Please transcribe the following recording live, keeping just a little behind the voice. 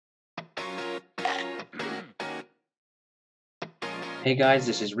Hey guys,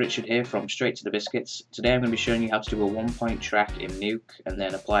 this is Richard here from Straight to the Biscuits. Today I'm going to be showing you how to do a one-point track in NUKE and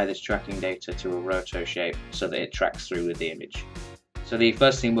then apply this tracking data to a roto shape so that it tracks through with the image. So the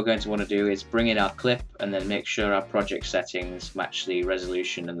first thing we're going to want to do is bring in our clip and then make sure our project settings match the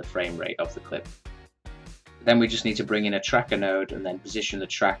resolution and the frame rate of the clip. Then we just need to bring in a tracker node and then position the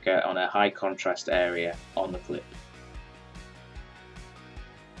tracker on a high contrast area on the clip.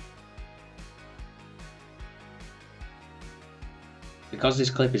 Because this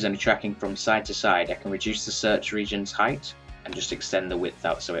clip is only tracking from side to side, I can reduce the search region's height and just extend the width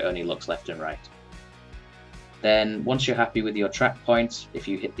out so it only looks left and right. Then once you're happy with your track point, if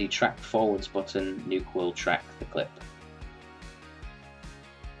you hit the track forwards button, NUKE will track the clip.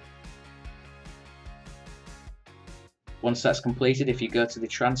 Once that's completed, if you go to the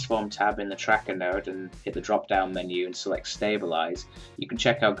transform tab in the tracker node and hit the drop down menu and select stabilize, you can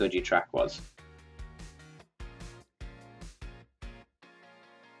check how good your track was.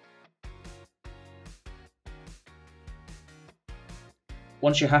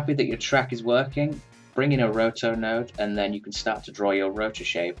 Once you're happy that your track is working, bring in a roto node and then you can start to draw your rotor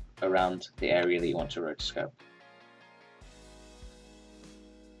shape around the area that you want to rotoscope.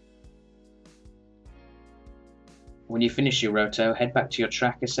 When you finish your roto, head back to your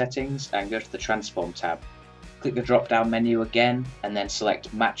tracker settings and go to the transform tab. Click the drop down menu again and then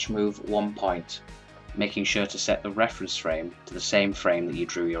select match move 1 point, making sure to set the reference frame to the same frame that you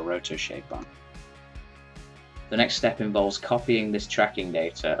drew your roto shape on. The next step involves copying this tracking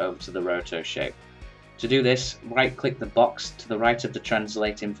data over to the roto shape. To do this, right-click the box to the right of the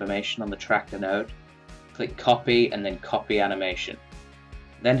translate information on the tracker node, click copy and then copy animation.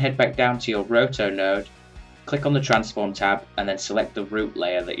 Then head back down to your roto node, click on the transform tab and then select the root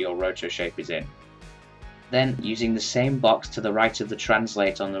layer that your roto shape is in. Then, using the same box to the right of the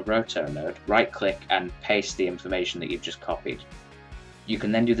translate on the roto node, right-click and paste the information that you've just copied. You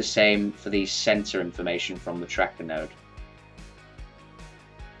can then do the same for the center information from the tracker node.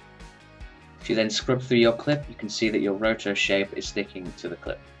 If you then scrub through your clip, you can see that your roto shape is sticking to the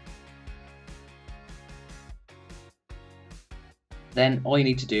clip. Then all you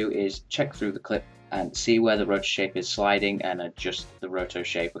need to do is check through the clip and see where the roto shape is sliding and adjust the roto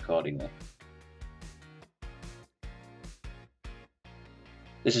shape accordingly.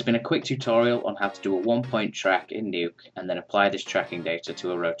 This has been a quick tutorial on how to do a one-point track in NUKE and then apply this tracking data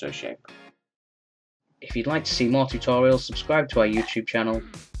to a roto shape. If you'd like to see more tutorials, subscribe to our YouTube channel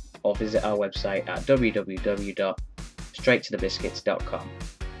or visit our website at www.straighttothebiscuits.com.